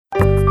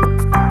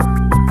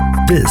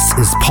This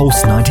is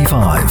Pulse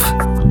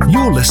 95.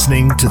 You're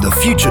listening to the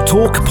Future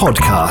Talk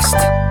podcast.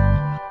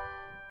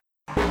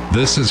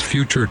 This is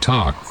Future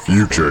Talk.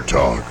 Future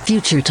Talk.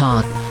 Future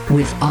Talk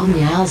with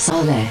Omnial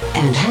Saleh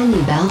and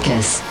Hani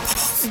Balkis.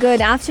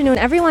 Good afternoon,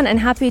 everyone, and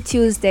happy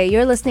Tuesday.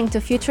 You're listening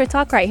to Future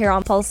Talk right here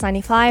on Pulse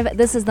 95.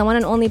 This is the one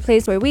and only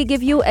place where we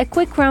give you a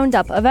quick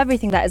roundup of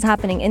everything that is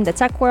happening in the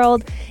tech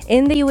world,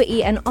 in the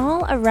UAE, and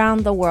all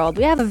around the world.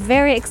 We have a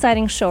very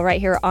exciting show right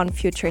here on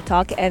Future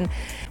Talk, and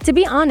to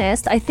be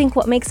honest, I think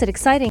what makes it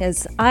exciting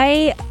is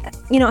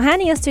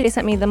Hani yesterday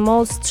sent me the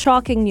most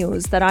shocking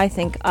news that I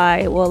think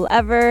I will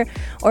ever,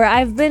 or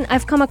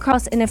I've come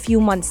across in a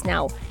few months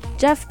now.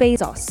 Jeff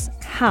Bezos.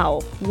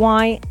 How,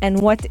 why,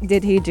 and what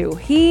did he do?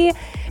 He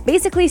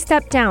basically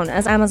stepped down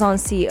as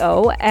Amazon's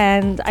CEO,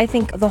 and I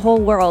think the whole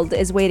world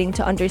is waiting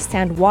to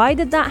understand why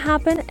did that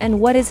happen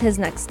and what is his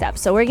next step.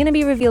 So we're going to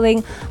be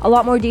revealing a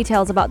lot more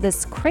details about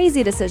this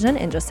crazy decision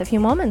in just a few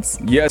moments.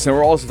 Yes, and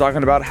we're also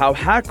talking about how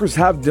hackers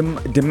have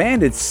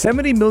demanded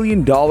 $70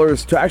 million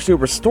to actually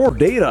restore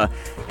data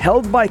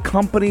held by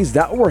companies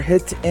that were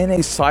hit in a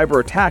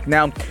cyber attack.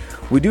 Now,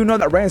 we do know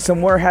that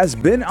ransomware has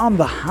been on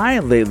the high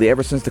lately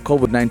ever since the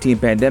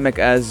COVID-19 pandemic,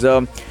 as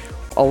a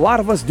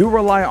lot of us do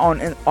rely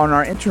on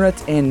our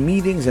internet and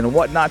meetings and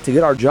whatnot to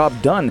get our job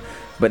done.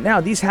 But now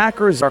these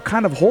hackers are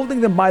kind of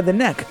holding them by the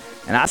neck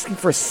and asking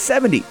for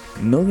 $70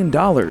 million.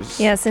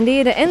 Yes,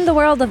 indeed. In the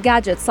world of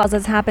gadgets, lots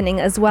is happening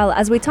as well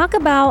as we talk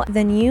about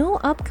the new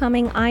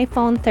upcoming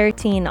iPhone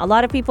 13. A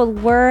lot of people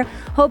were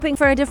hoping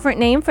for a different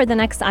name for the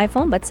next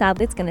iPhone, but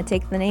sadly it's going to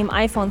take the name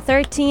iPhone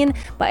 13.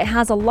 But it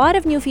has a lot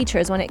of new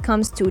features when it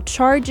comes to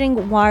charging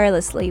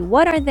wirelessly.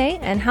 What are they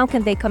and how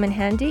can they come in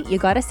handy? You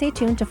got to stay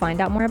tuned to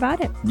find out more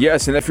about it.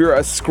 Yes, and if you're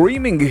a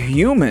screaming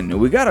human,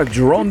 we got a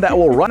drone that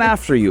will run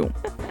after you.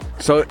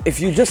 So if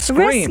you just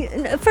scream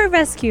for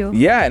rescue,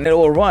 yeah, and it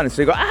will run.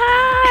 So you go,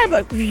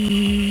 like,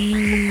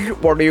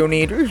 what do you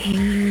need?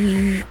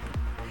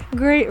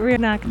 Great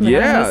reenactment.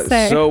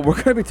 Yeah, so we're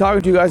going to be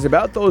talking to you guys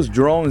about those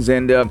drones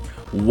and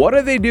what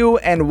do they do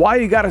and why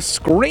you got to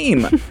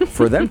scream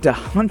for them to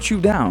hunt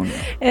you down.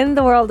 In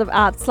the world of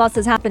apps, lots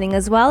is happening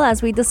as well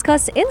as we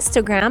discuss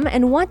Instagram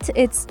and what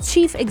its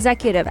chief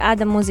executive,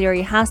 Adam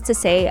Mosseri, has to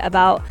say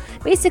about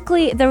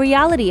basically the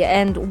reality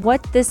and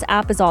what this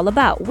app is all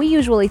about. We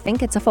usually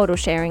think it's a photo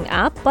sharing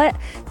app, but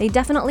they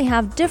definitely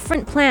have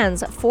different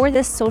plans for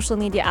this social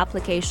media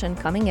application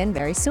coming in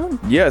very soon.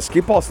 Yes,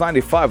 keep Pulse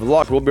 95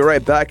 locked. We'll be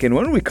right back. And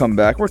when we come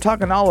back, we're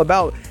talking all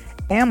about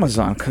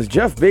Amazon, because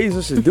Jeff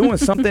Bezos is doing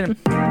something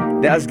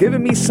that's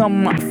given me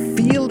some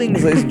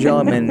feelings, ladies and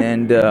gentlemen.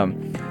 And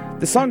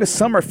the song is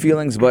Summer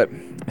Feelings, but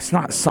it's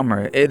not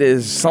summer. It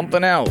is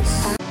something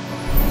else.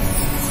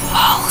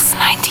 Pulse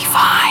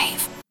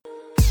 95.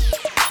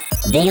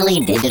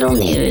 Daily digital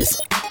news.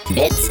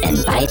 Bits and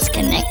bytes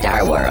connect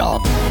our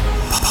world.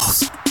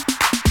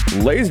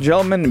 Ladies and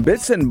gentlemen,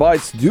 bits and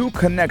bytes do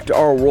connect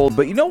our world,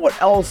 but you know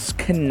what else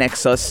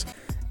connects us?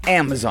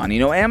 Amazon. You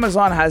know,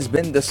 Amazon has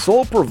been the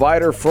sole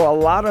provider for a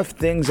lot of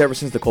things ever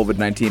since the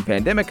COVID-19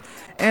 pandemic,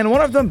 and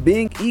one of them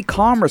being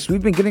e-commerce.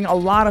 We've been getting a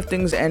lot of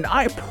things, and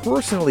I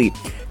personally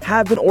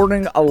have been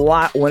ordering a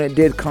lot when it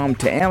did come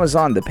to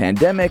Amazon, the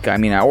pandemic. I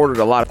mean, I ordered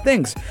a lot of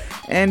things.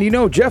 And you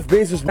know, Jeff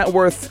Bezos' net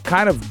worth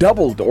kind of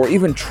doubled or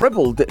even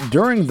tripled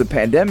during the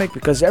pandemic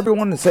because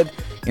everyone said,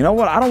 you know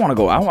what, I don't want to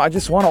go out. I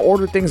just want to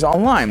order things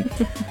online.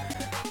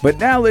 But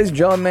now, ladies and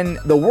gentlemen,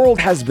 the world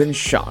has been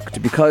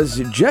shocked because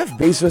Jeff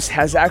Bezos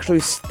has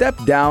actually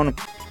stepped down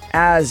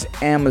as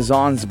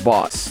Amazon's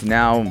boss.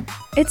 Now,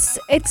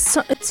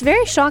 it's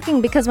very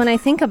shocking because when I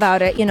think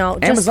about it,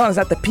 Amazon is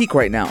at the peak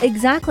right now.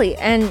 Exactly,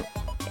 and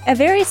a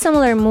very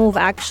similar move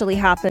actually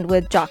happened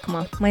with Jack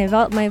Ma,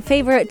 my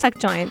favorite tech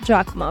giant,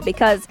 Jack Ma,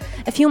 because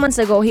a few months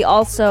ago he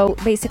also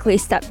basically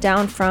stepped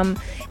down from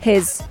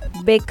his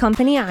big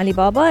company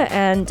Alibaba,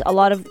 and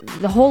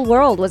the whole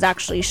world was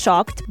actually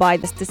shocked by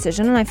this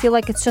decision. And I feel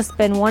like it's just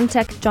been one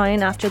tech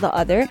giant after the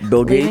other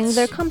leaving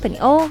their company.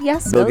 Oh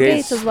yes, Bill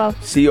Gates as well,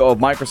 CEO of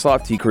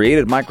Microsoft. He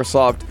created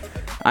Microsoft.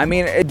 I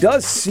mean, it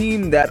does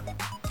seem that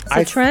it's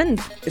a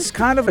trend. It's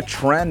kind of a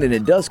trend, and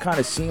it does kind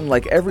of seem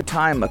like every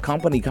time a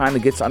company kind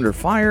of gets under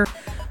fire,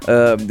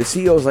 the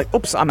CEO is like,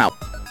 "Oops, I'm out."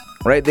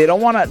 Right? They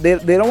don't want to.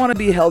 They don't want to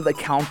be held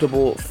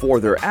accountable for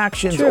their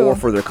actions or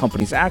for their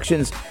company's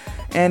actions.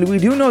 And we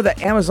do know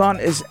that Amazon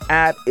is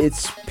at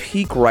its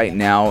peak right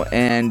now,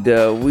 and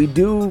we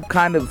do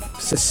kind of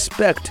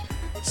suspect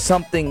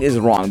something is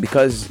wrong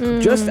because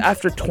just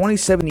after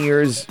 27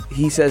 years,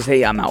 he says,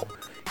 "Hey, I'm out."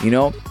 You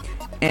know.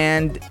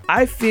 And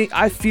I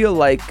feel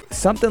like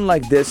something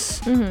like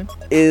this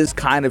is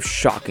kind of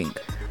shocking.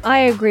 I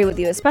agree with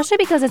you, especially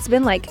because it's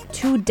been like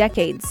 2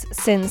 decades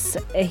since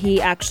he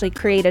actually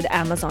created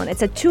Amazon.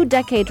 It's a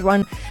 2-decade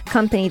run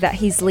company that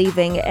he's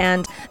leaving,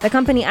 and the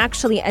company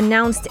actually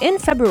announced in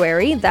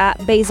February that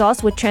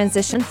Bezos would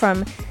transition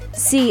from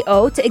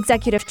CEO to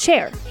executive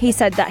chair. He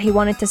said that he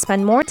wanted to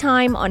spend more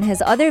time on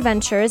his other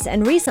ventures,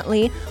 and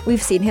recently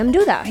we've seen him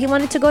do that. He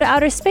wanted to go to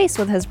outer space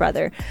with his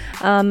brother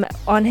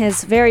on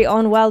his very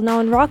own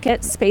well-known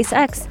rocket,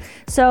 SpaceX.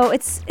 So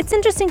it's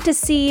interesting to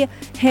see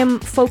him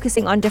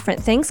focusing on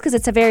different things, because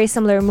it's a very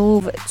similar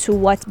move to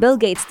what Bill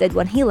Gates did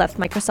when he left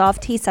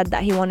Microsoft. He said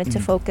that he wanted to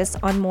focus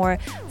on more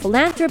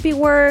philanthropy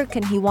work,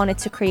 and he wanted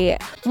to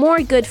create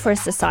more good for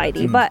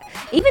society. But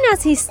even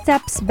as he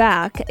steps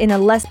back in a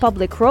less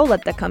public role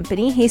at the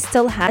company, he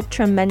still had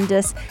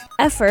tremendous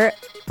effort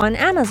on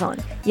Amazon.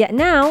 Yet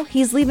now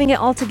he's leaving it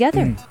all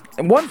together.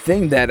 And one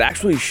thing that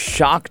actually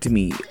shocked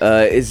me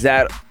is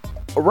that,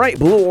 right,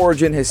 Blue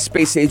Origin, his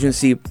space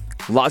agency,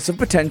 lots of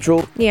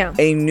potential,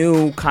 a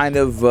new kind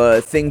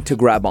of thing to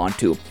grab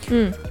onto.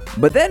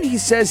 But then he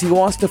says he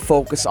wants to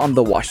focus on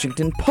the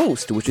Washington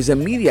Post, which is a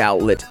media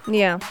outlet.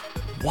 Yeah.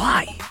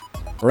 Why?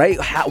 Right?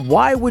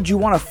 Why would you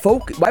want to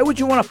focus? Why would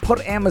you want to put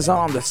Amazon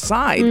on the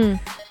side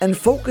and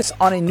focus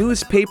on a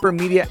newspaper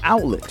media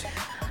outlet?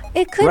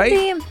 It could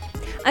be.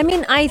 I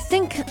mean, I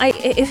think,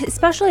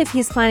 especially if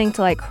he's planning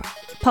to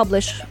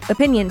publish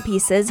opinion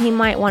pieces, he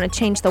might want to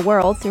change the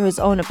world through his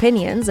own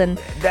opinions and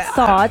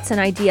thoughts and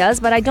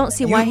ideas. But I don't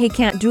see why he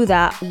can't do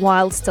that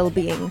while still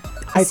being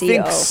I CEO.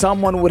 think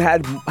someone would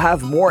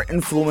have more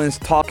influence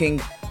talking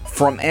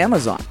from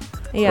Amazon.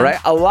 Yeah. Right?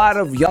 A lot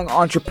of young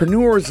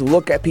entrepreneurs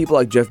look at people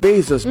like Jeff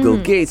Bezos, Bill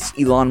Gates,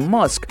 Elon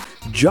Musk,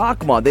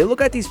 Jack Ma. They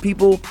look at these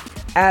people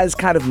as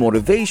kind of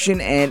motivation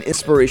and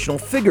inspirational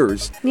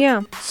figures.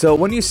 Yeah. So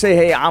when you say,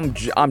 "Hey, I'm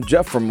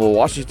Jeff from the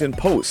Washington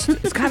Post,"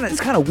 it's kind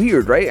of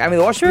weird, right? I mean,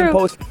 the Washington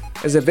Post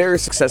is a very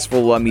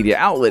successful media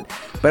outlet,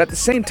 but at the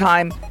same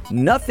time,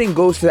 nothing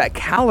goes to that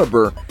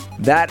caliber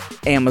that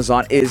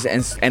Amazon is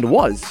and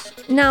was.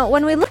 Now,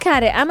 when we look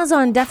at it,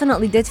 Amazon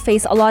definitely did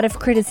face a lot of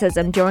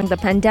criticism during the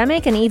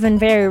pandemic, and even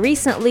very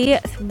recently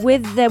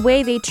with the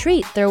way they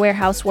treat their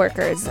warehouse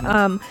workers.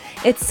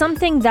 It's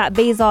something that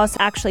Bezos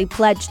actually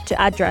pledged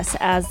to address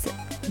as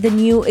the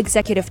new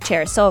executive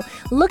chair. So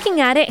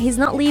looking at it, he's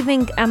not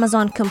leaving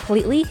Amazon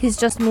completely. He's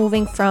just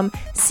moving from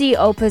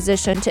CEO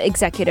position to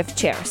executive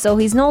chair. So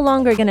he's no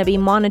longer going to be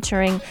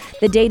monitoring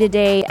the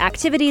day-to-day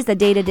activities, the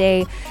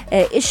day-to-day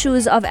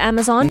issues of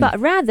Amazon, but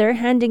rather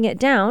handing it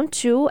down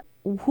to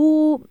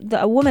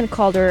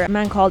a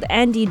man called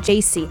Andy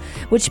Jassy,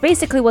 which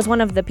basically was one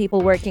of the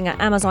people working at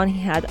Amazon.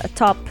 He had a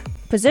top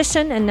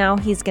position, and now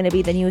he's going to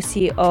be the new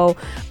CEO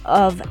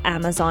of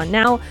Amazon.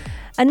 Now,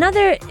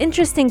 another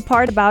interesting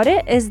part about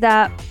it is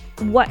that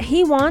what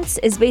he wants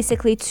is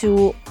basically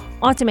to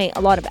automate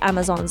a lot of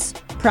Amazon's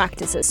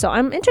practices. So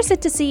I'm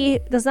interested to see,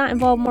 does that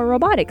involve more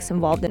robotics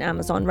involved in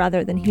Amazon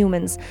rather than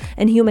humans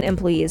and human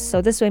employees? So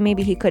this way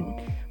maybe he could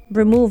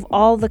remove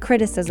all the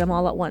criticism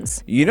all at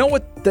once. You know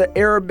what the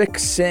Arabic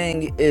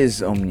saying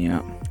is,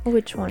 Omnia?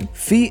 Which one?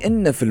 في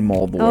إن في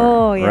الموضوع.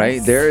 Oh, yes.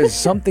 Right? There is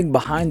something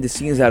behind the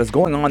scenes that is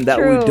going on that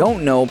we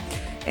don't know,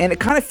 and it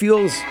kind of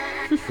feels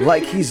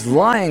like he's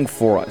lying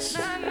for us.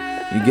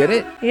 You get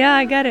it? Yeah,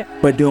 I get it.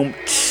 But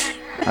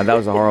that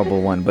was a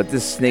horrible one, but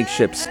this snake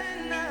ship's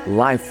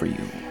live for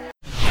you.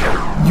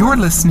 You're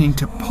listening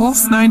to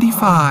Pulse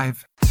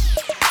 95.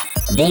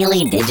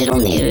 Daily digital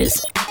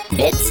news.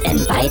 Bits and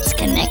bytes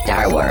connect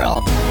our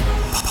world.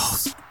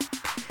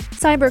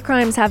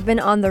 Cybercrimes have been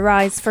on the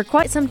rise for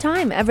quite some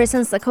time, ever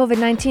since the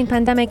COVID-19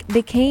 pandemic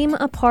became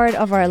a part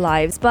of our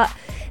lives. But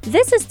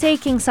this is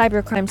taking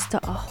cybercrimes to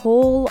a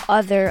whole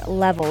other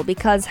level,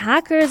 because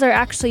hackers are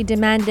actually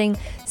demanding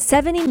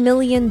 $70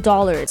 million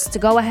to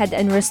go ahead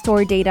and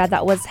restore data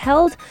that was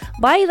held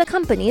by the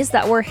companies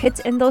that were hit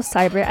in those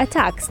cyber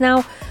attacks.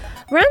 Now,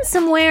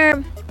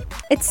 ransomware,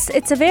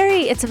 it's a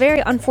very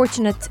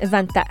unfortunate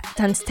event that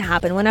tends to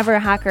happen. Whenever a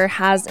hacker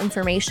has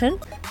information,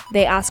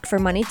 they ask for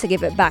money to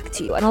give it back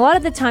to you. And a lot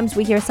of the times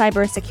we hear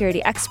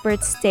cybersecurity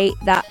experts state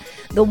that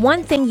the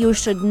one thing you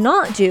should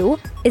not do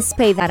is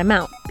pay that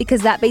amount,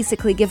 because that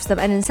basically gives them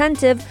an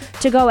incentive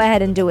to go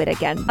ahead and do it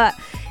again. But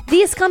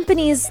these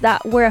companies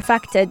that were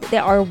affected, they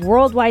are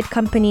worldwide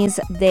companies.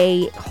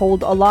 They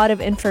hold a lot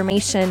of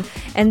information,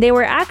 and they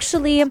were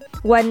actually,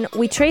 when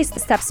we trace the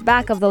steps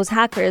back of those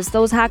hackers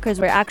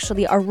were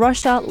actually a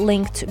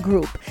Russia-linked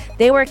group.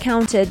 They were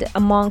counted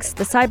amongst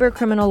the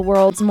cybercriminal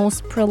world's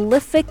most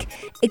prolific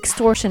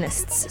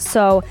extortionists.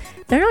 So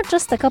they're not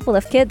just a couple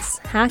of kids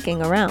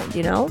hacking around,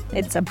 you know?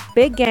 It's a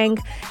big gang,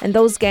 and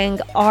those gang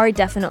are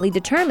definitely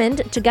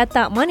determined to get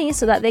that money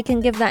so that they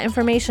can give that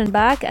information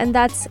back, and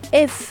that's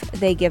if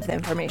they give the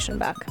information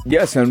back.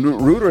 Yes, and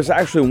Reuters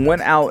actually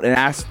went out and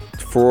asked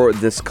for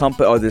this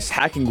company or this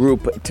hacking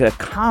group to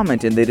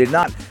comment, and they did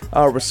not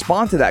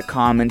respond to that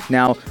comment.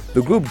 Now,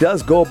 the group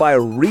does go by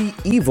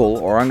Re-Evil,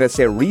 or I'm going to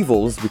say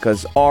Revils,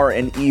 because R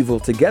and Evil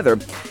together.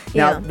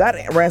 Now, that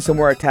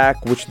ransomware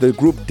attack, which the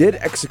group did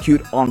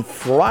execute on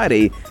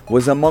Friday,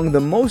 was among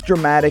the most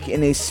dramatic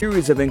in a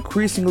series of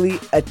increasingly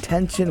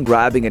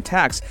attention-grabbing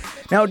attacks.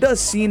 Now, it does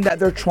seem that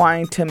they're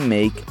trying to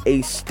make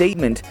a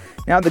statement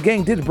Now, the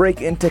gang did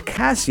break into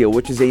Casio,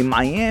 which is a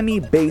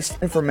Miami-based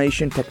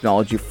information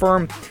technology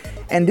firm,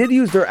 and did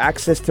use their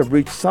access to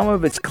reach some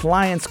of its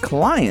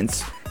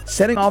clients,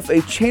 setting off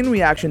a chain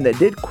reaction that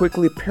did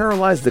quickly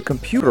paralyze the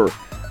computer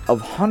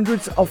of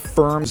hundreds of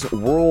firms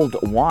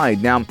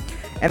worldwide. Now,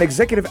 an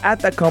executive at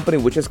that company,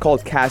 which is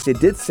called Casio,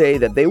 did say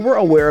that they were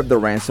aware of the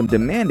ransom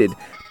demanded,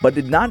 but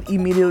did not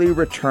immediately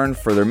return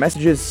further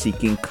messages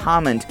seeking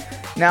comment.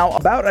 Now,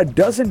 about a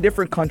dozen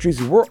different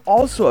countries were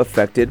also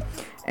affected,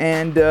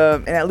 and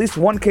in at least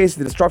one case,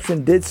 the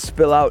disruption did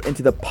spill out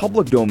into the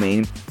public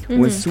domain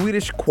when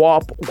Swedish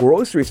Co-op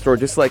grocery store,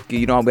 just like,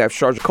 we have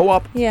Sharjah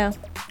Co-op. Yeah.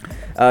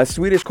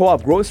 Swedish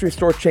Co-op grocery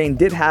store chain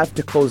did have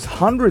to close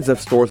hundreds of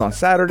stores on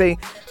Saturday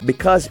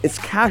because its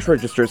cash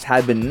registers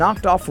had been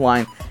knocked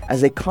offline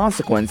as a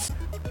consequence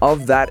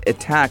of that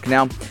attack.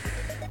 Now,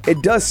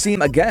 it does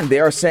seem, again, they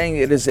are saying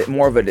it is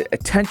more of an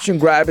attention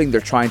grabbing.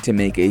 They're trying to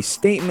make a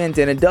statement,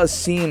 and it does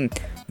seem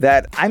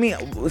that,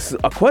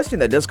 a question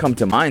that does come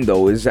to mind,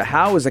 though, is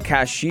how is a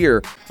cash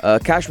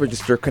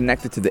register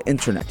connected to the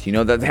internet?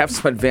 That they have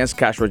some advanced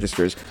cash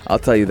registers, I'll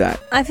tell you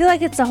that. I feel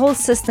like it's a whole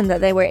system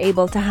that they were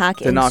able to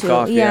hack into. Knock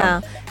off,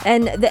 yeah.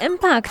 And the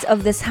impact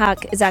of this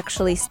hack is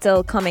actually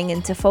still coming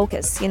into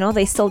focus.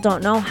 They still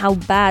don't know how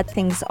bad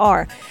things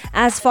are.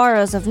 As far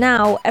as of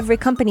now, every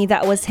company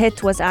that was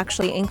hit was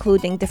actually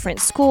including different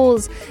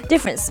schools,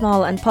 different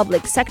small and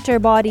public sector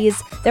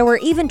bodies. There were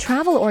even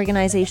travel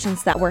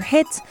organizations that were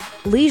hit,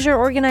 leisure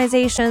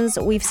organizations.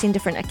 We've seen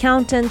different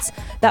accountants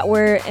that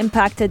were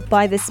impacted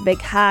by this big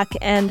hack,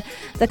 and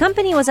the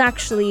company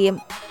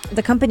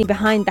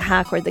behind the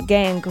hack, or the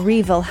gang,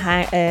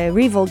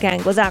 Revil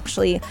Gang, was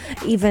actually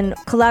even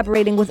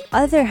collaborating with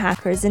other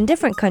hackers in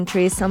different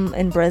countries, some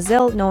in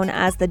Brazil known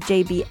as the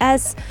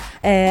JBS,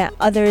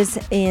 others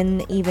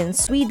in even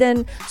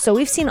Sweden. So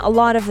we've seen a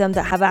lot of them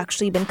that have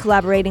actually been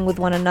collaborating with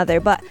one another,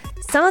 but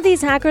some of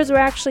these hackers were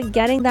actually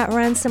getting that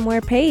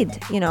ransomware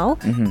paid.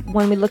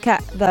 When we look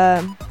at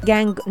the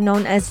gang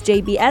known as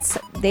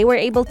JBS, they were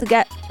able to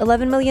get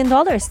 $11 million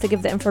to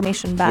give the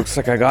information back. Looks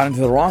like I got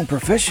into the wrong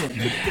profession.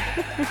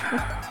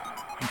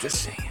 I'm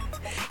just saying.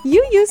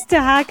 You used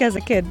to hack as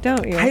a kid,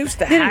 don't you? I used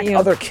to hack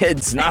other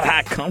kids, not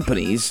hack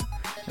companies.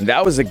 And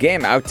that was a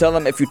game. I would tell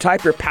them, if you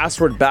type your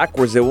password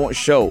backwards, it won't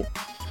show.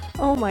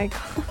 Oh my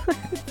God.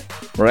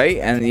 Right?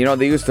 And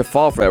they used to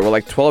fall for that. We're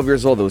like 12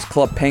 years old. It was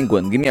Club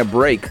Penguin. Give me a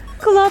break.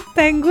 Club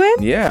Penguin?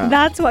 Yeah.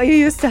 That's what you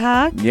used to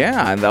hack?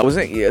 Yeah, and that was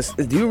it. Yes.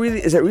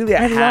 Is it really a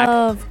hack? I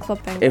love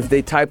Club Penguin. If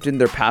they typed in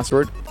their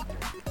password?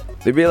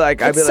 They'd be like,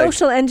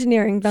 social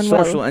engineering done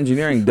well. Social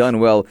engineering done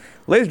well.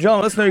 Ladies and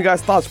gentlemen, let's know your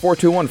guys' thoughts.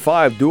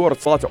 4215, do our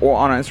thoughts, or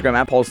on our Instagram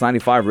at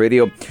Pulse95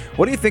 Radio.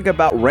 What do you think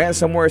about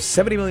ransomware?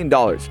 $70 million.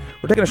 We're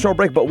taking a short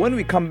break, but when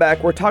we come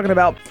back, we're talking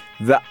about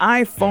the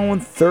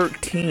iPhone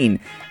 13.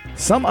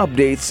 Some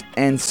updates,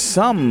 and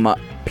some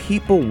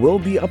people will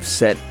be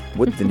upset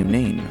with the new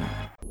name.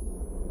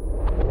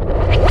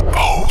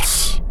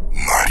 Pulse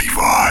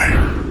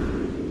 95.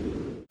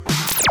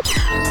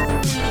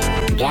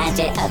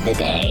 Gadget of the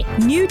day.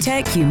 New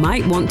tech you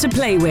might want to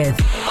play with.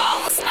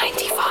 Pulse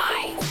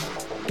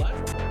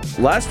 95.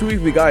 Last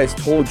week, we guys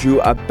told you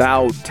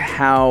about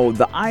how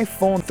the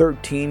iPhone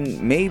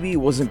 13 maybe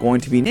wasn't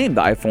going to be named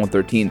the iPhone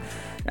 13.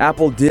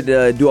 Apple did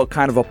do a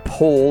kind of a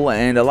poll,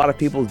 and a lot of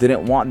people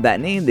didn't want that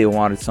name. They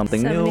wanted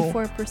something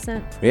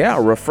 74%. new. Yeah,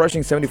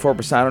 refreshing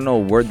 74%. I don't know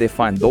where'd they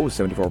find those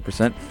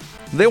 74%.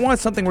 They wanted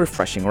something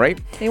refreshing, right?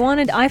 They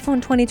wanted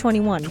iPhone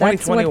 2021. 2021.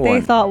 That's what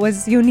they thought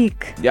was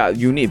unique. Yeah,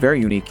 unique,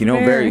 very unique,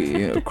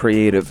 very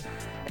creative.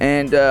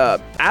 And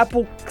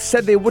Apple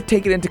said they would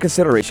take it into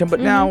consideration, but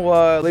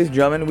now, ladies and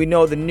gentlemen, we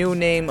know the new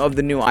name of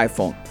the new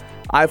iPhone.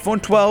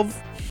 iPhone 12,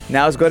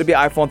 now it's going to be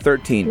iPhone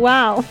 13.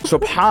 Wow.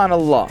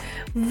 Subhanallah.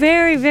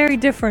 Very, very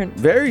different.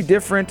 Very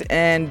different,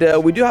 and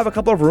we do have a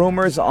couple of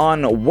rumors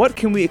on what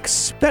can we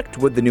expect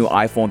with the new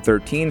iPhone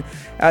 13.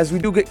 As we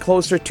do get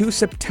closer to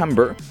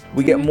September,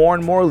 we get more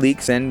and more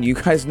leaks, and you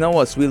guys know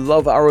us. We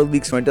love our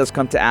leaks when it does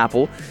come to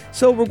Apple.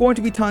 So we're going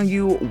to be telling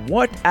you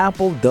what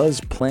Apple does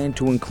plan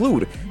to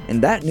include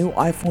in that new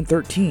iPhone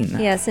 13.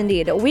 Yes,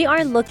 indeed. We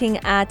are looking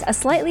at a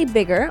slightly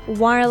bigger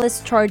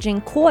wireless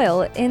charging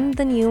coil in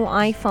the new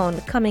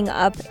iPhone coming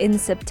up in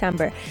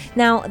September.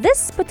 Now,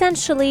 this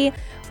potentially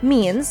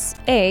means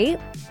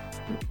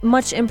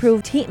much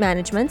improved heat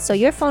management, so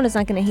your phone is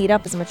not going to heat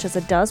up as much as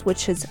it does,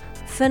 which is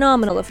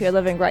phenomenal if you're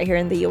living right here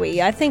in the UAE.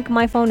 I think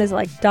my phone is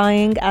like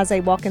dying as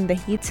I walk in the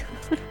heat.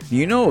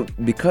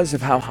 Because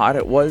of how hot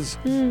it was,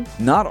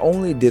 not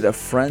only did a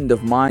friend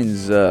of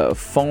mine's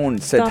phone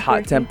set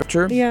hot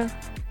temperature,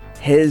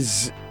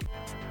 his,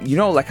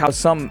 like how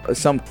some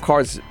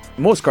cars,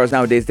 most cars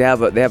nowadays, they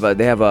have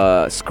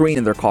a screen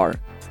in their car.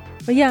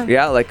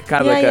 Yeah, like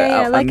kind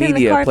of like a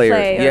media player.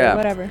 Or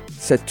whatever. It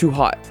said too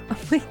hot. Oh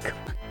my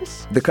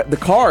gosh. The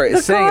car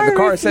is saying the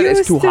car said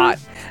it's too hot.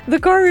 The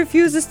car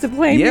refuses to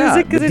play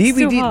music because it's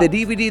too hot. The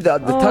DVD, the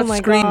touch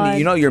screen,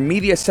 your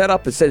media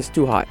setup, it says it's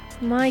too hot.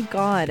 My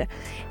God.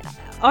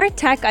 Our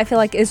tech, I feel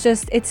like, is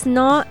just, it's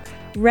not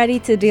ready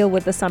to deal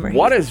with the summer heat.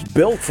 What is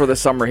built for the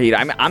summer heat?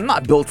 I mean, I'm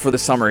not built for the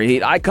summer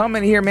heat. I come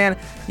in here, man.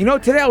 You know,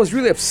 today I was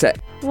really upset.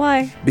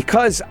 Why?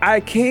 Because I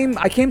came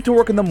to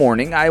work in the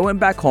morning. I went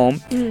back home,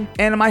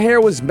 and my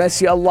hair was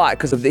messy a lot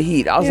because of the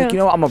heat. I was like, you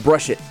know what? I'm gonna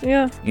brush it.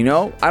 Yeah. You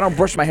know, I don't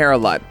brush my hair a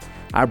lot.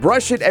 I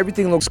brush it.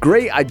 Everything looks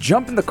great. I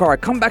jump in the car. I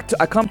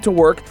come to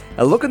work.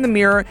 I look in the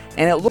mirror,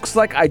 and it looks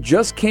like I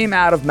just came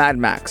out of Mad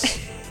Max.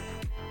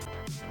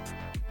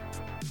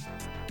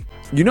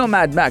 You know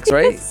Mad Max,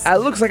 right? Yes. It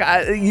looks like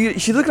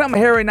she's looking at my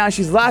hair right now.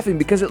 She's laughing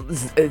because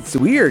it's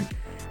weird.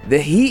 The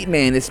heat,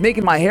 man, it's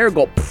making my hair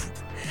go. Pff,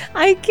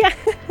 I can't.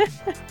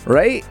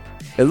 right?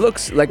 It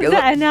looks like Is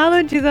that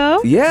analogy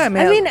though? Yeah,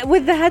 man. I mean,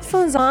 with the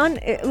headphones on,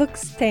 it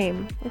looks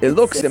tame. It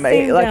looks it's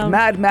like down.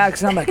 Mad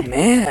Max, and I'm like,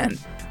 man,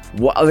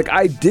 what? Like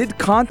I did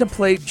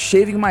contemplate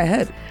shaving my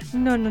head.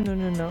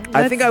 No.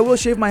 I think I will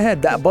shave my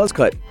head. That buzz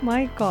cut.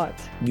 My God.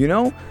 You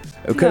know?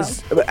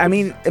 Because, I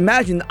mean,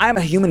 imagine I'm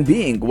a human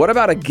being. What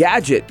about a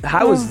gadget?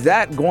 How is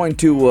that going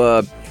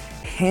to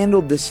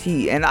handle this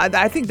heat? And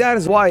I think that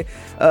is why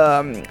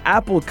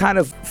Apple kind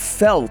of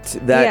felt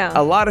that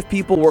a lot of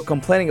people were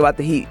complaining about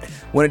the heat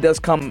when it does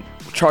come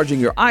charging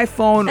your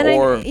iPhone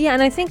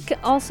and I think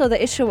also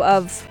the issue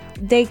of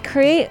they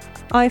create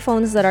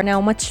iPhones that are now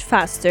much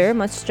faster,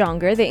 much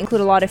stronger. They include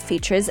a lot of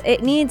features.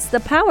 It needs the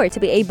power to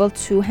be able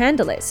to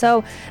handle it.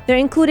 So they're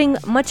including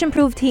much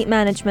improved heat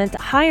management,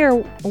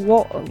 higher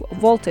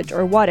voltage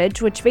or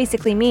wattage, which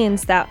basically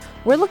means that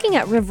we're looking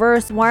at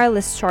reverse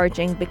wireless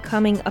charging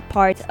becoming a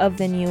part of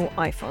the new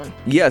iPhone.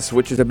 Yes,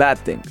 which is a bad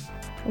thing.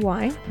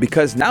 Why?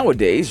 Because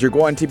nowadays you're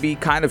going to be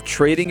kind of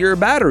trading your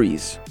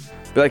batteries.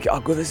 Be like,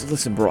 oh,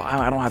 listen, bro,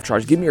 I don't have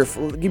charge. Give me your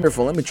phone.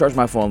 Let me charge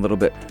my phone a little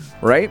bit,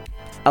 right?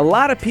 A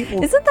lot of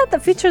people... Isn't that the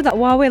feature that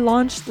Huawei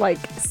launched like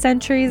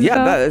centuries ago?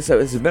 Yeah, it's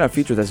been a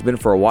feature that's been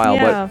for a while,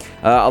 but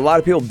a lot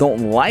of people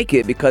don't like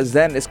it because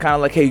then it's kind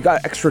of like, hey, you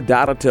got extra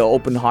data to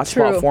open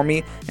hotspot for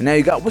me, and now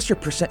you got, what's your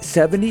percent,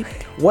 70?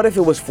 What if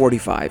it was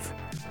 45?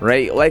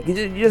 Right? Like, you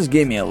just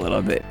give me a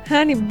little bit.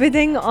 Honey,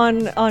 bidding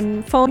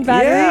on phone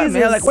batteries.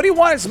 Yeah, man, like, what do you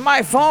want? It's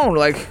my phone.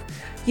 Like...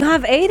 You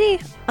have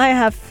 80? I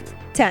have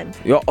 10.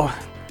 Yo,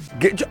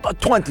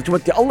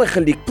 20. Allah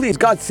khalik, please,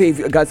 God save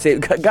you.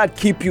 God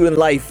keep you in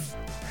life.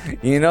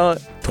 You know,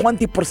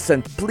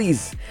 20%,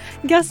 please.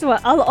 Guess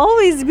what? I'll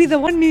always be the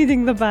one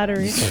needing the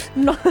battery.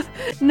 No,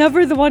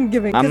 never the one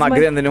giving. I'm not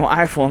getting the new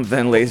iPhone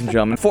then, ladies and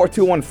gentlemen.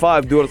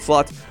 4215, do it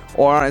slot,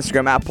 or on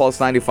Instagram at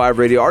Pulse95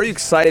 Radio. Are you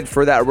excited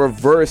for that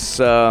reverse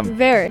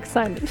very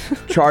excited.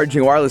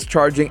 charging, wireless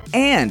charging?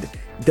 And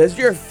does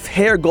your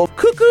hair go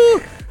cuckoo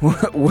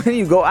when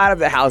you go out of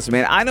the house,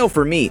 man? I know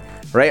for me,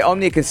 right?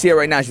 Omnia can see it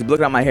right now. She's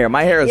looking at my hair.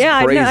 My hair is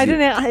crazy. Yeah,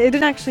 I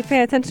didn't actually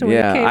pay attention when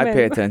you came in. Yeah, I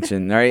pay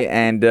attention, right?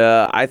 And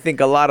I think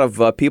a lot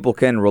of people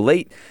can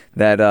relate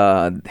that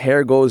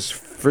hair goes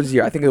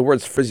frizzier. I think the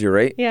word's frizzier,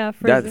 right? Yeah,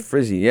 frizzy. That's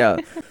frizzy, yeah.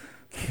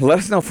 Let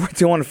us know,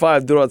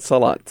 4215, Durat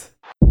Salat.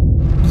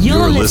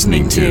 You're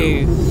listening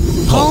to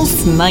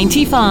Pulse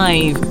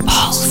 95.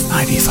 Pulse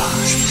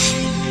 95.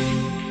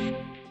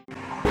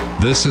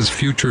 This is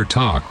Future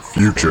Talk.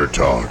 Future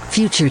Talk.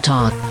 Future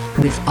Talk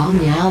with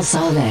Omnia Al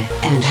Saleh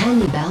and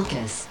Hani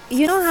Balkis.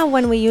 You know how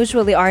when we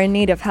usually are in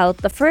need of help,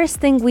 the first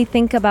thing we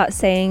think about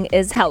saying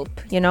is help.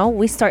 You know,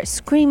 we start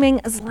screaming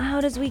as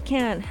loud as we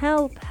can.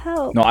 Help,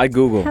 help. No, I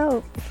Google.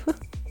 Help.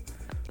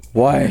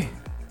 Why?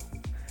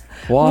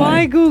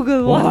 Why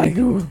Google? Why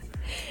Google?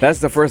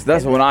 That's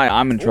when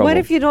I'm in trouble. What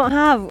if you don't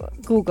have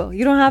Google?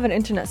 You don't have an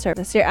internet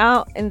service. You're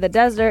out in the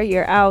desert.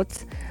 You're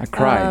out. I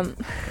cried.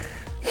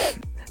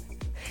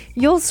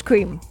 You'll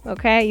scream,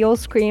 okay? You'll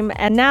scream.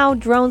 And now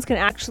drones can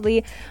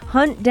actually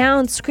hunt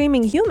down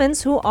screaming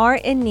humans who are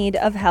in need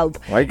of help.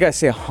 Why you guys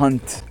say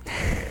hunt?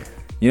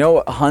 You know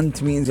what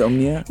hunt means,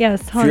 Omnia?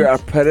 Yes, hunt. If you're a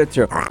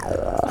predator,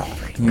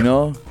 you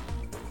know?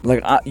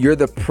 Like, you're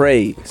the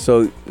prey.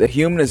 So the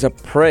human is a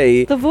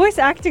prey. The voice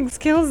acting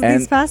skills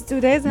these past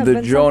 2 days have been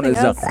the drone is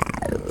else.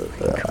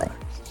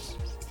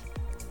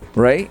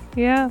 Right?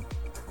 Yeah.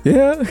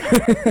 Yeah.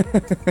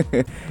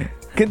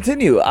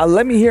 Continue.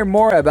 Let me hear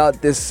more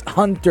about this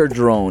hunter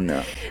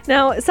drone.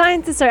 Now,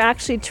 scientists are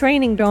actually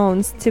training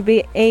drones to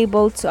be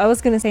able to, I was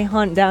going to say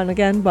hunt down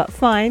again, but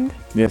find.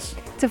 Yes.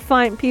 To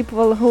find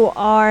people who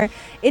are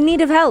in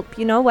need of help,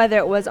 you know, whether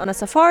it was on a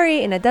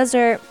safari, in a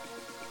desert,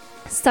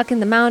 stuck in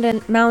the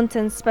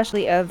mountains,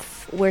 especially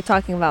if we're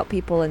talking about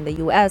people in the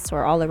US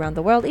or all around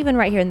the world, even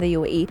right here in the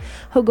UAE,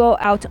 who go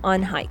out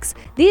on hikes.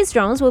 These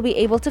drones will be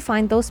able to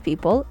find those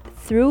people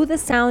through the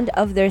sound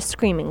of their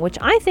screaming, which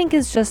I think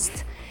is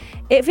just...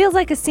 It feels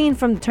like a scene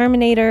from the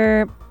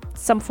Terminator,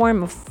 some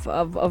form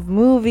of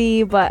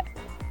movie, but...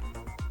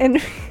 I'm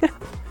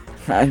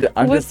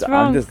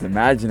just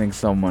imagining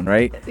someone,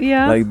 right?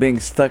 Yeah. Like being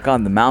stuck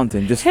on the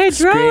mountain, just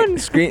drone!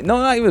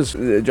 No, he was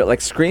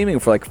like screaming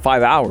for like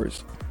 5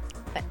 hours.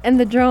 And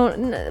the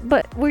drone,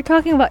 but we're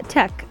talking about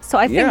tech, so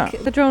I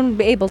think the drone would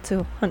be able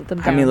to hunt them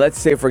down. I mean, let's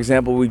say, for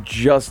example, we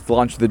just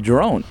launched the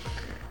drone,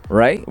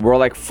 right? We're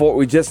like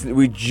we just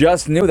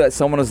knew that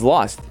someone was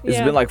lost. It's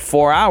been like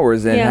 4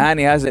 hours, and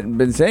Hani hasn't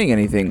been saying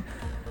anything.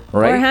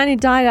 right? Or Hani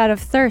died out of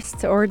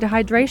thirst or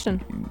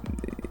dehydration.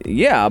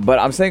 Yeah, but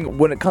I'm saying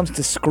when it comes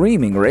to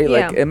screaming, right?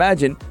 Like, Yeah.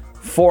 imagine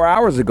 4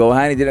 hours ago,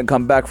 Hani didn't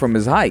come back from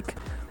his hike.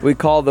 We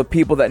call the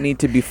people that need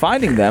to be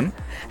finding them.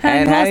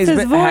 And lost his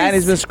voice.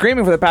 Hani's been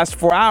screaming for the past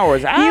 4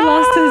 hours. He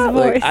lost his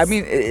Like, voice. I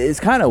mean, it's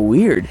kind of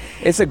weird.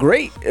 It's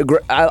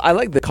I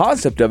like the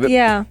concept of it.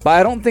 Yeah. But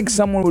I don't think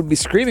someone would be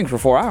screaming for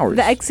 4 hours.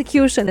 The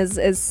execution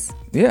is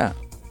Yeah.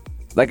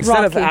 Like,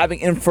 instead of Rocky. having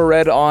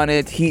infrared on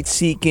it, heat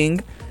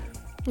seeking,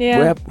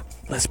 yeah.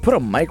 let's put a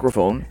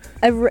microphone.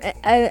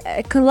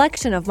 A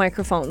collection of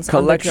microphones. on the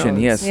Collection,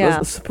 drones. yes. Yeah.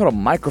 Let's put a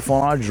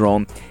microphone on a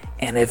drone,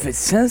 and if it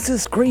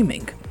senses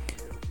screaming,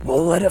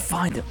 we'll let it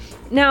find him.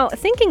 Now,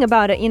 thinking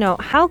about it,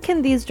 how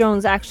can these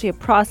drones actually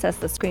process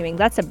the screaming?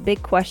 That's a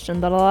big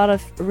question that a lot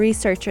of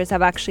researchers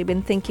have actually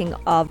been thinking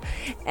of.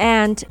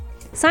 And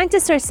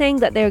scientists are saying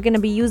that they're going to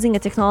be using a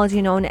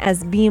technology known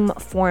as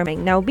beamforming.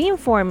 Now,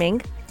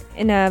 beamforming,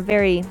 in a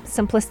very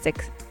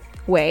simplistic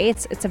way,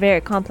 it's a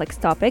very complex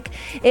topic.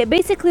 It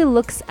basically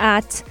looks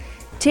at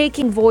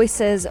taking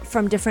voices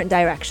from different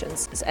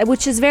directions,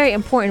 which is very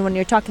important when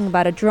you're talking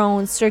about a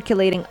drone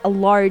circulating a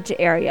large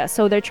area.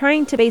 So they're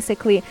trying to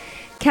basically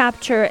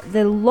capture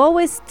the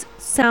lowest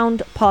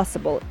sound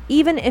possible.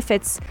 Even if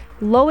it's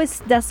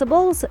lowest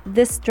decibels,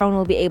 this drone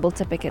will be able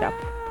to pick it up.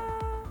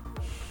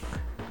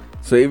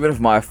 So even if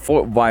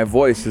my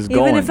voice is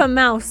going, Even if a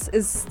mouse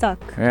is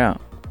stuck, yeah,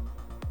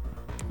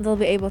 they'll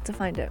be able to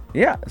find it.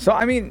 yeah. So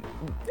I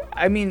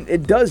mean,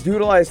 it does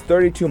utilize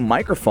 32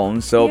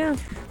 microphones, so Yeah,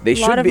 they a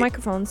should lot of be.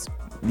 microphones.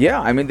 Yeah,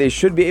 I mean, they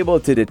should be able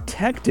to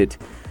detect it.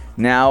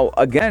 Now,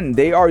 again,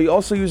 they are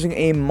also using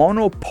a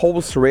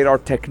monopulse radar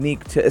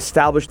technique to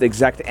establish the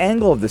exact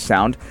angle of the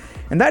sound.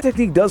 And that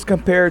technique does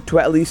compare to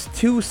at least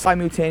 2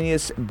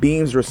 simultaneous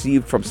beams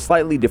received from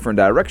slightly different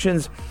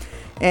directions.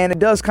 And it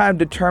does kind of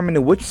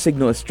determine which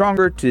signal is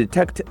stronger to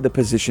detect the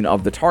position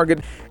of the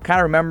target. Kind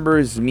of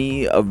remembers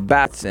me of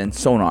bats and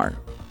sonar.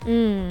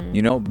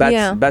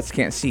 Bats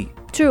can't see.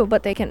 True,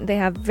 but they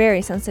have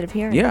very sensitive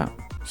hearing. Yeah.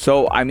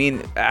 So, I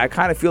mean, I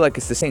kind of feel like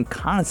it's the same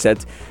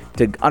concept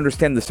to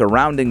understand the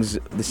surroundings,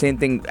 the same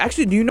thing.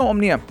 Actually, do you know,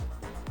 Omnia,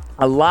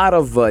 a lot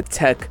of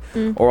tech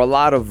or a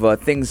lot of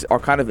things are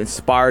kind of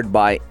inspired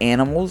by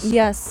animals?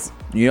 Yes.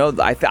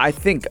 I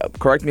think,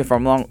 correct me if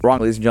I'm wrong,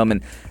 ladies and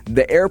gentlemen,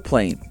 the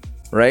airplane,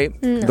 right?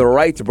 The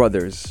Wright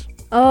brothers.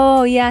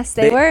 Oh, yes,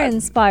 they were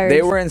inspired.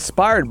 They were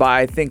inspired by,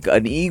 I think,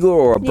 an eagle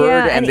or a bird,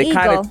 Yeah, and an they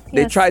kind eagle, of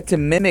they yes. tried to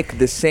mimic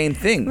the same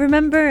thing.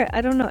 Remember,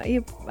 I don't know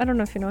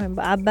if you know him,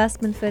 but Abbas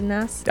bin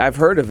Firnas. I've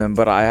heard of him,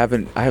 but I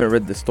haven't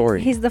read the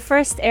story. He's the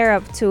first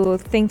Arab to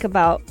think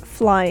about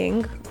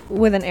flying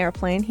with an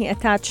airplane. He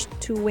attached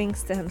 2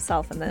 wings to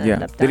himself and then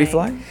ended up dying. Did he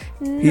fly?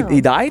 No. He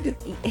died?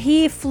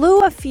 He flew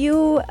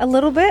a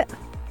little bit,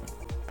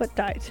 but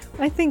died.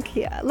 I think,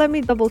 let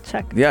me double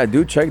check. Yeah,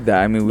 do check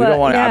that. I mean, we But, don't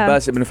want yeah.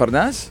 Abbas ibn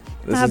Farnas.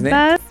 That's his name?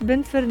 Abbas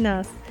bin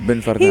Firnas.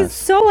 Bin Farnas. He's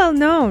so well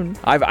known.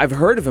 I've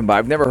heard of him, but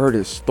I've never heard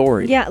his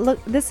story. Yeah,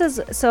 look, this is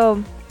so.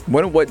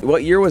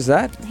 What year was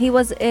that? He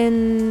was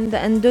in the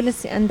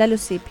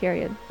Andalusian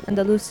period.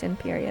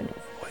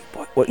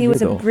 What He year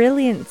was a though?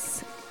 brilliant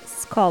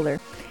scholar.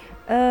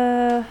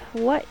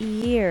 What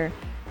year?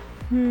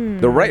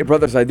 The Wright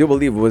brothers, I do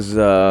believe, was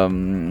The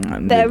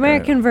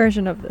American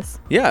version of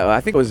this. Yeah,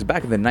 I think it was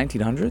back in the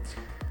 1900s.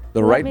 The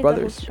Let Wright me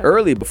brothers, double check.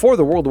 early before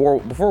World War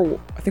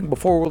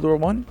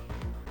One.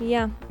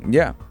 Yeah.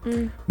 Yeah,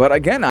 but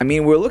again, I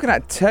mean, we're looking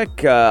at tech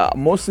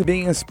mostly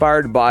being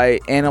inspired by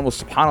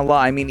animals. Subhanallah,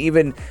 I mean,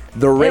 even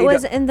the It radar.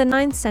 was in the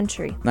 9th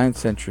century. 9th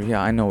century,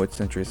 yeah, I know what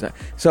century is that.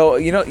 So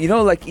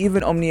like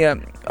even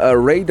Omnia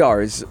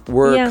radars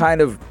were Yeah.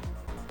 kind of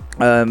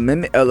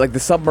like the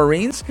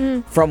submarines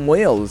from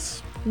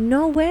Wales.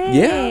 No way.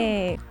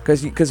 Yeah,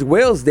 because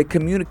whales, they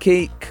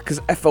communicate.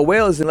 Because if a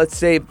whale is in, let's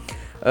say,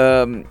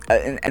 an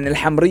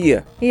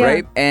al-Hamriya, Yeah.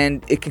 right,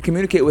 and it can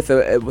communicate with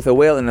a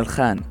whale in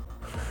al-Khan.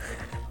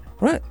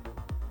 Right.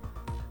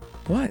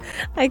 What?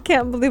 I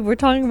can't believe we're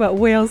talking about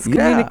whales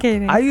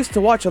communicating. I used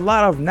to watch a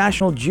lot of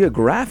National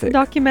Geographic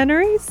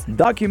Documentaries?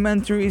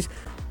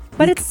 But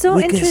But it's so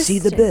we can see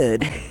the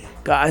interesting. bird.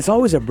 God, it's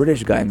always a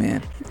British guy,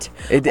 man.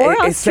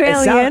 Or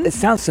Australian. It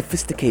sounds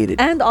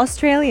sophisticated. And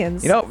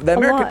Australians. The A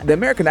lot.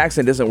 American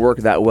accent doesn't work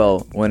that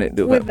well when it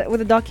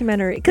with a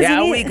documentary. 'Cause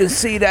Yeah, you we need- can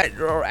see that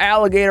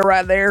alligator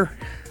right there.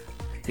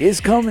 It's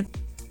coming.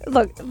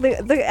 Look,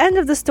 the end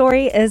of the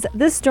story is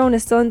this drone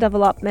is still in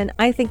development.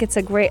 I think it's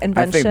a great I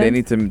invention. think they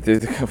need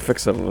to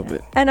fix it a little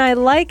bit. And I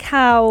like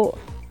how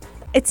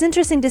it's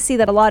interesting to see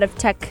that a lot of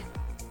tech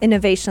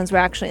innovations were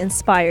actually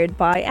inspired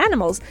by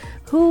animals.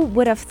 Who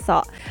would have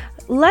thought?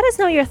 Let us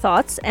know your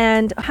thoughts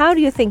and how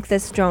do you think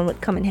this drone would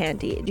come in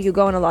handy? Do you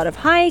go on a lot of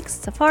hikes,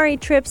 safari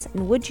trips,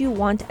 and would you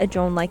want a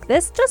drone like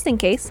this just in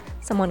case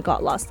someone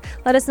got lost?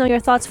 Let us know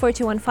your thoughts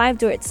 4215,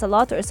 do it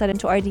Salat or send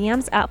into our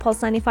DMs at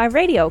Pulse 95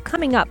 Radio.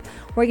 Coming up,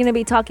 we're going to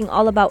be talking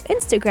all about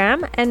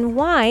Instagram and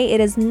why it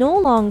is no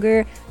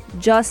longer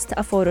just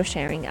a photo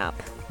sharing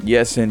app.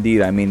 Yes,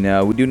 indeed. I mean,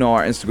 we do know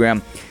our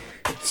Instagram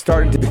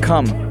starting to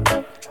become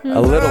a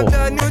little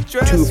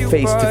too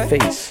face to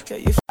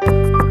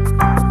face.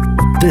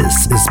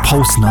 This is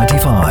Pulse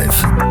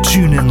 95.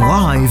 Tune in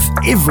live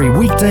every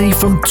weekday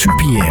from 2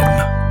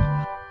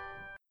 p.m.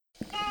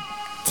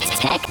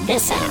 Check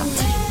this out.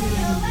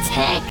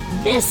 Check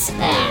this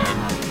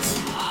out.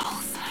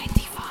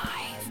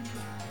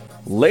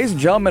 Ladies and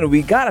gentlemen,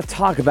 we gotta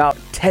talk about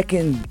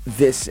checking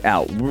this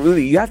out.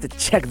 Really, you have to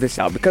check this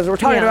out because we're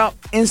talking about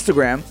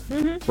Instagram,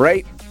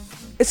 right?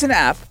 It's an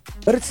app,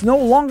 but it's no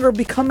longer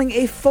becoming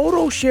a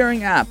photo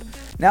sharing app.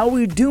 Now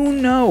we do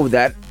know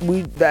that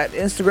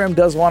Instagram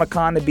does want to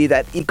kind of be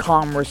that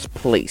e-commerce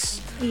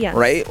place,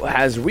 right?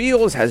 Has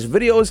reels, has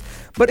videos,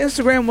 but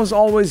Instagram was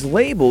always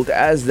labeled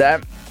as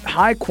that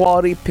high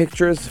quality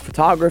pictures,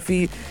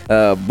 photography,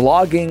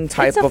 blogging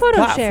type of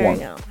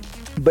platform.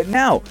 But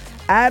now,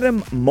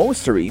 Adam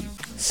Mosseri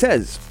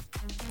says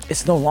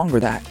it's no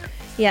longer that.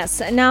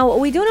 Yes. Now,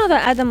 we do know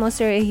that Adam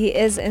Mosseri, he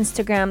is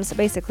Instagram's,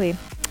 basically,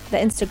 the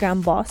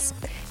Instagram boss.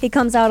 He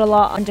comes out a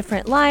lot on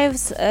different live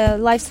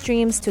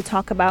streams to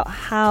talk about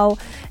how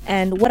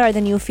and what are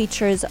the new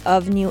features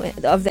of the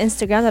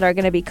Instagram that are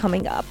going to be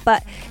coming up.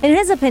 But in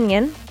his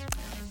opinion,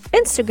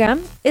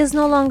 Instagram is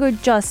no longer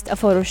just a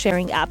photo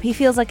sharing app. He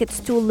feels like it's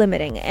too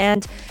limiting,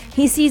 and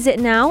he sees it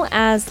now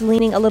as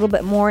leaning a little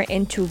bit more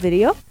into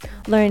video,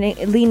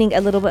 leaning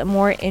a little bit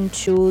more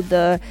into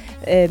the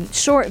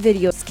short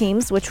video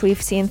schemes, which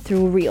we've seen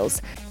through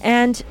Reels.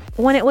 And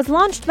when it was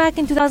launched back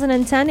in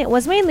 2010, it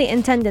was mainly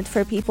intended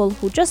for people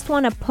who just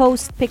want to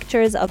post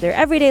pictures of their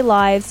everyday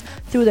lives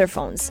through their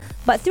phones.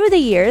 But through the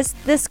years,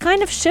 this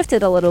kind of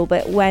shifted a little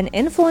bit when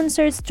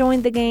influencers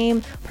joined the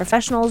game,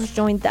 professionals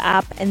joined the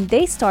app, and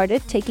they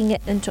started taking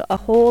it into a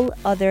whole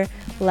other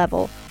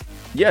level.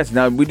 Yes,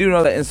 now we do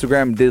know that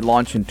Instagram did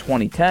launch in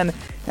 2010,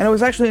 and it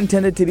was actually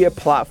intended to be a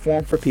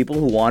platform for people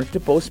who wanted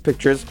to post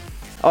pictures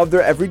of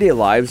their everyday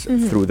lives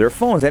through their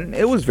phones, and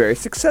it was very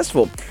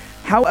successful.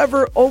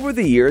 However, over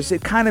the years,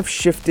 it kind of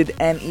shifted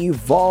and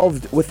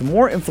evolved with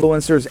more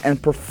influencers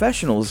and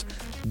professionals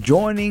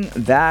joining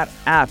that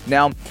app.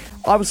 Now,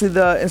 obviously,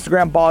 the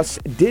Instagram boss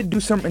did do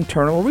some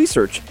internal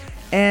research,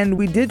 and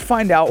they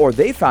found out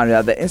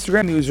that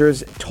Instagram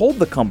users told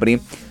the company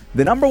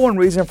the number one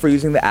reason for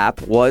using the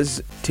app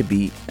was to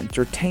be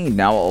entertained.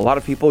 Now, a lot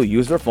of people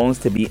use their phones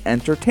to be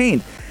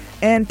entertained.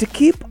 And to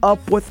keep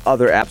up with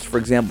other apps, for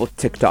example,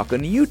 TikTok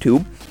and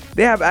YouTube,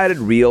 they have added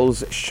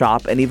Reels,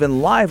 Shop, and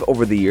even Live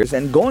over the years.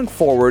 And going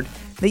forward,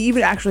 they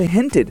even actually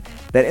hinted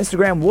that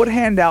Instagram would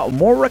hand out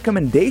more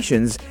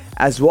recommendations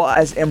as well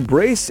as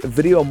embrace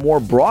video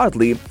more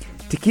broadly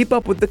to keep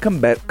up with the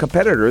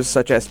competitors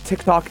such as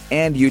TikTok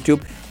and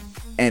YouTube.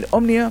 And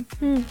Omnia,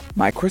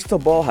 my crystal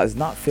ball has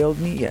not failed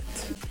me yet.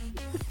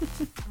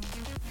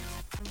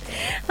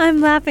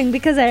 I'm laughing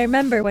because I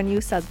remember when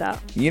you said that.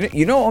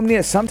 You know,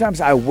 Omnia,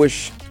 sometimes I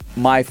wish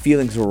my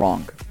feelings were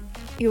wrong.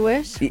 You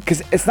wish?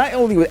 Because it's not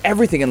only with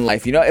everything in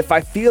life, if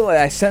I feel and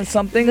I sense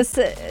something...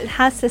 It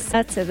has to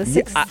set it, the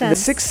sixth sense. The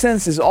sixth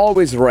sense is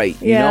always right,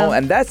 you know?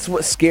 And that's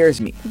what scares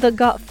me. The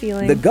gut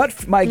feeling.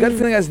 My gut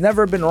feeling has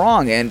never been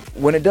wrong. And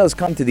when it does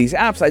come to these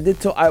apps,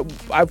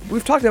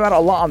 we've talked about it a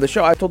lot on the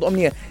show. I told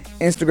Omnia,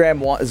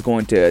 Instagram is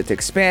going to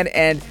expand,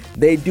 and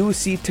they do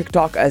see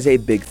TikTok as a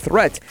big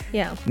threat.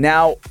 Yeah.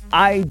 Now,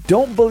 I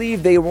don't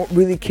believe they won't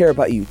really care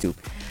about YouTube.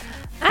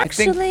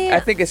 Actually, I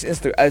think it's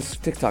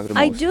TikTok the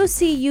most. I do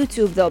see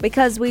YouTube though,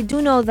 because we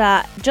do know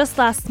that just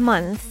last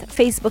month,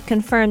 Facebook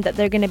confirmed that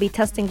they're going to be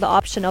testing the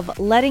option of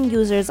letting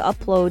users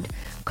upload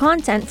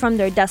content from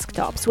their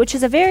desktops, which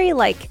is a very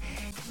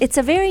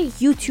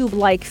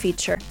YouTube-like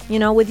feature.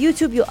 With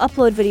YouTube, you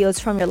upload videos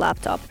from your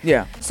laptop.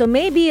 Yeah. So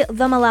maybe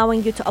them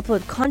allowing you to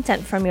upload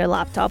content from your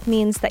laptop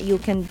means that you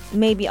can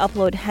maybe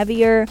upload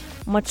heavier,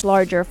 much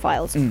larger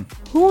files.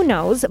 Who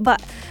knows?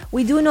 But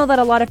we do know that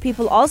a lot of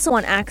people also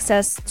want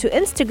access to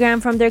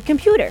Instagram from their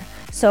computer.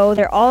 So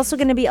they're also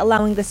going to be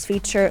allowing this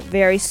feature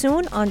very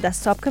soon on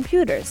desktop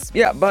computers.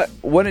 Yeah, but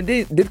when it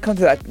did come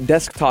to that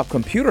desktop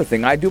computer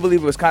thing, I do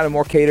believe it was kind of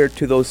more catered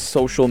to those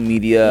social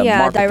media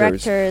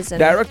marketers.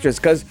 Directors,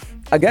 because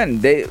again,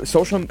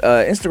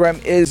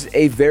 Instagram is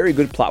a very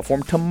good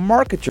platform to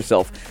market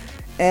yourself.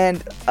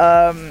 And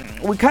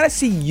we kind of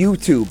see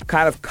YouTube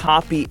kind of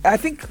copy, I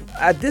think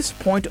at this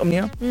point,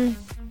 Omnia,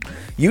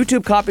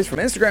 YouTube copies from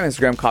Instagram,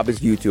 Instagram copies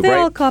YouTube, they right?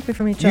 all copy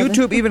from each other.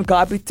 YouTube even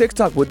copied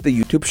TikTok with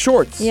the YouTube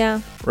Shorts.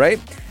 Yeah. Right?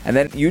 And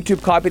then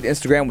YouTube copied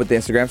Instagram with the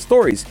Instagram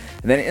Stories.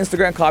 And then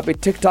Instagram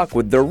copied TikTok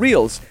with the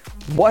Reels.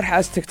 What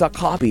has TikTok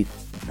copied?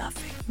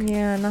 Nothing.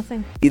 Yeah,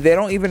 nothing. They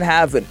don't even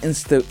have an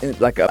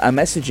a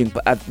messaging,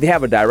 they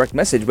have a direct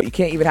message, but you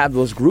can't even have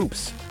those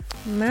groups.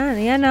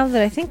 Man, yeah, now that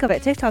I think of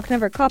it, TikTok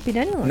never copied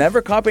anyone.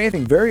 Never copied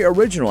anything. Very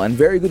original and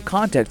very good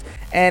content.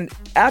 And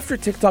after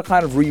TikTok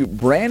kind of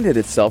rebranded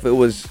itself, it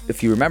was,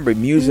 if you remember,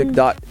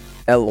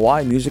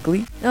 music.ly,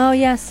 Musical.ly. Oh,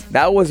 yes.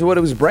 That was what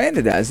it was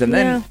branded as. And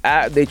then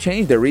they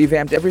changed, they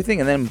revamped everything,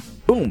 and then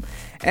boom.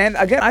 And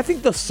again, I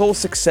think the sole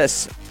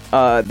success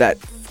that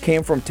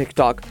came from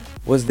TikTok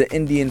was the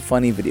Indian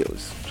funny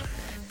videos.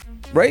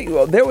 right?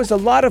 Well, there was a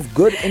lot of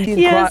good Indian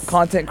Yes.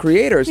 content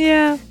creators.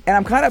 Yeah. And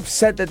I'm kind of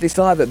upset that they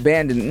still have it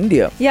banned in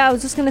India. Yeah, I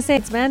was just gonna say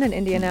it's banned in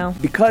India now.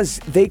 Because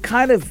they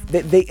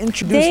they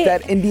introduced They-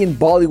 that Indian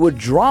Bollywood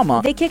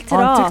drama They kicked it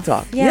on off.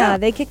 TikTok. Yeah,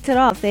 they kicked it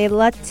off. They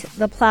let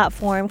the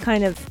platform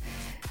kind of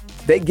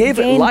They gave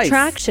it gain life.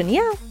 traction.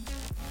 Yeah,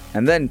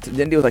 And then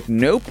India was like,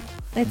 nope,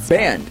 it's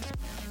banned.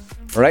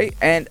 Right?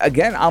 And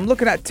again, I'm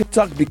looking at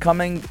TikTok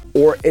becoming,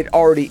 or it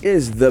already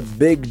is, the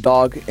big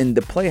dog in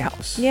the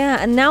playhouse.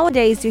 Yeah, and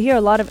nowadays you hear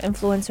a lot of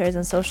influencers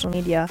on social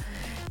media,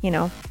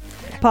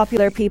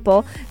 popular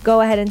people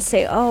go ahead and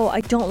say, "Oh,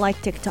 I don't like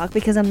TikTok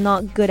because I'm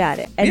not good at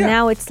it." And Yeah.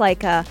 now it's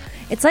like a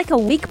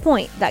weak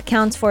point that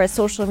counts for a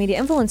social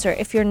media influencer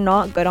if you're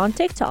not good on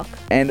TikTok.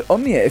 And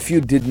Omnia, if you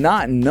did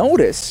not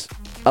notice,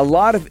 a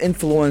lot of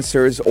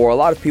influencers or a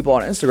lot of people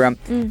on Instagram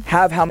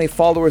have how many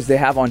followers they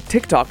have on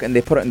TikTok and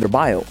they put it in their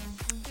bio.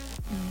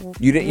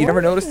 You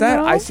never noticed that?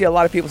 No. I see a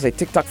lot of people say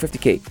TikTok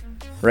 50K,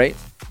 right?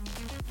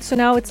 So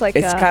now it's like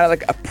It's kind of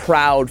like a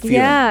proud feeling.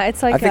 Yeah,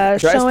 it's like I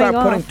think, should I showing start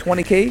putting off.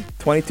 20K,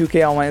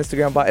 22K on my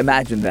Instagram bio?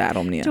 Imagine that,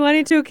 Omnia.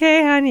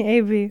 22K, honey,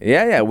 AB.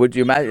 Yeah. Would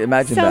you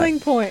imagine Selling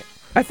that? point.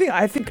 I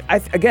think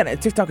again,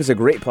 TikTok is a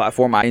great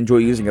platform. I enjoy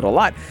using it a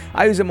lot.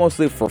 I use it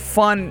mostly for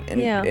fun and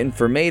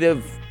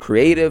informative,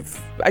 creative.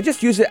 I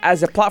just use it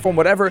as a platform,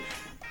 whatever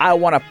I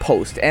want to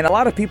post. And a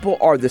lot of people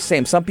are the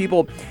same. Some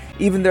people,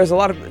 even there's a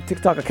lot of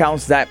TikTok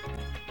accounts that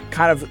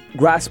kind of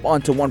grasp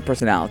onto one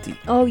personality,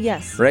 Oh,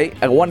 yes. right?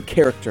 One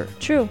character.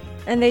 True.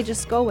 And they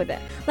just go with it.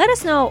 Let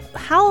us know,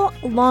 how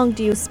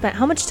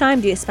much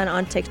time do you spend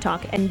on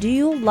TikTok? And do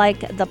you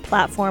like the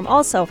platform?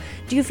 Also,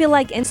 do you feel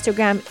like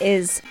Instagram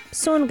is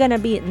soon going to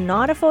be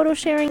not a photo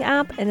sharing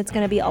app and it's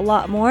going to be a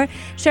lot more?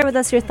 Share with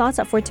us your thoughts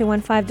at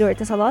 4215 Dur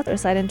Itisalat or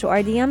slide into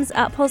our DMs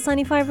at Pulse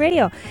 95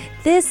 Radio.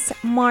 This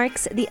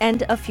marks the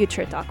end of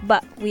Future Talk,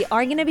 but we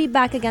are going to be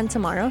back again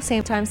tomorrow,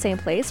 same time, same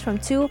place, from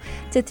 2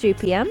 to 3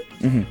 p.m.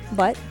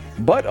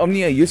 But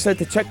Omnia, you said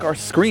to check our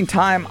screen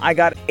time. I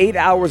got 8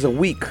 hours a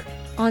week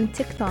On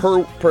TikTok.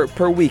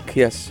 per week.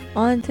 Yes.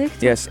 On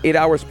TikTok? Yes, 8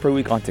 hours per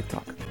week on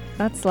TikTok.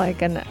 That's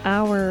like an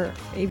hour,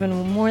 even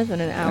more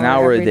than an hour. An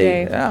hour every a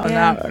day. day.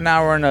 Yeah, an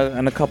hour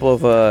and a couple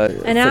of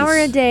An hour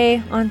a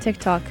day on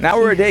TikTok. An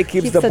hour a day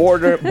keeps the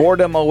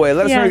boredom away.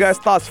 Let us know your guys'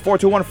 thoughts.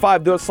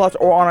 4215 do it slots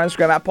or on our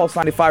Instagram at Pulse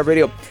 95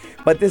 Radio.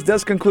 But this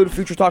does conclude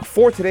Future Talk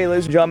for today,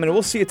 ladies and gentlemen.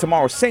 We'll see you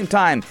tomorrow, same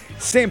time,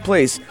 same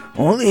place,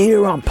 only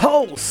here on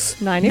Pulse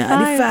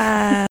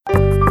 95.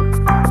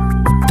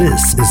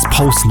 This is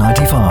Pulse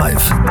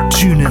 95.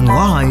 Tune in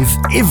live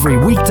every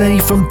weekday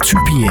from 2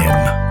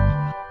 p.m.